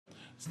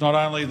It's not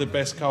only the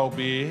best cold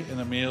beer and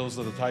the meals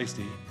that are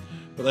tasty,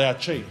 but they are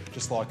cheap,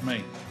 just like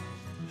me.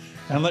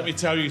 And let me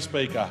tell you,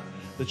 Speaker,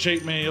 the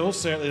cheap meals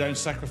certainly don't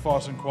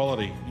sacrifice on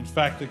quality. In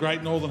fact, the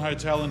Great Northern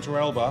Hotel in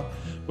Teralba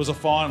was a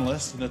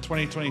finalist in the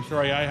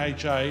 2023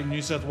 AHA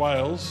New South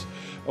Wales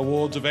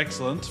Awards of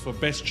Excellence for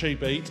Best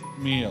Cheap Eat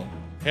Meal.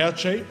 How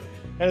cheap?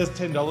 How does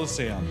 $10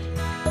 sound?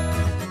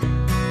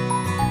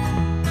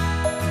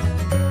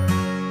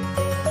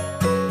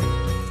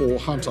 For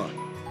Hunter.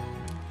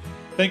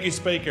 Thank you,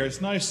 Speaker.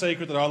 It's no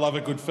secret that I love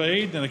a good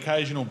feed and an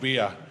occasional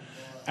beer,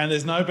 and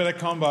there's no better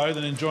combo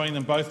than enjoying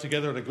them both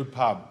together at a good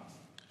pub.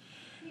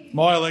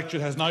 My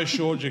electorate has no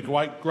shortage of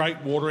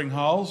great watering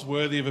holes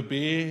worthy of a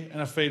beer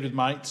and a feed with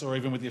mates or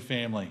even with your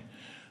family.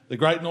 The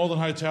Great Northern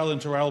Hotel in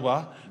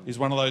Teralba is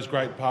one of those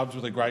great pubs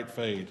with a great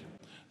feed.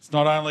 It's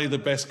not only the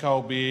best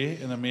cold beer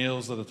and the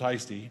meals that are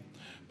tasty,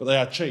 but they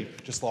are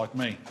cheap, just like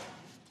me.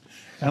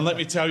 And let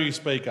me tell you,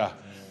 Speaker,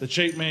 the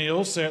cheap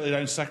meals certainly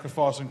don't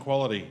sacrifice on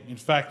quality. In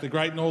fact, the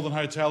Great Northern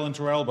Hotel in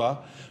Teralba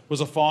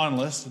was a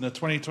finalist in the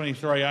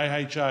 2023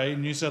 AHA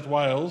New South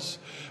Wales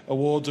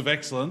Awards of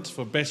Excellence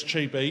for Best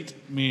Cheap Eat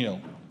Meal.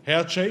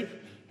 How cheap?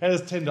 How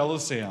does $10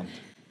 sound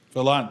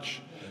for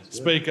lunch?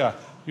 Speaker,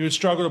 you would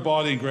struggle to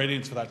buy the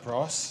ingredients for that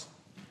price.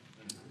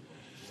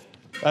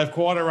 They have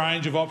quite a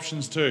range of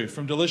options too,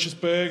 from delicious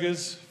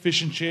burgers,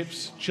 fish and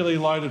chips,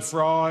 chilli-loaded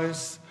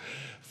fries.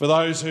 For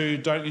those who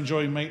don't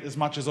enjoy meat as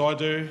much as I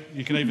do,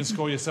 you can even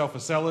score yourself a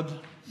salad.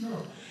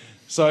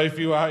 So if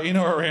you are in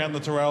or around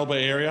the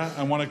Teralba area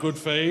and want a good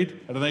feed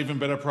at an even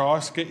better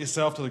price, get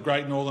yourself to the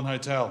Great Northern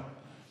Hotel.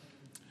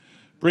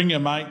 Bring your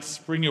mates,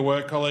 bring your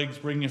work colleagues,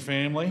 bring your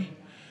family.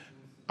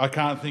 I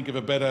can't think of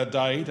a better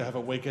day to have a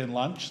weekend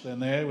lunch than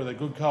there with a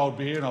good cold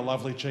beer and a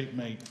lovely cheap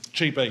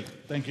eat.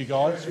 Thank you,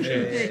 guys.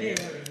 Cheers.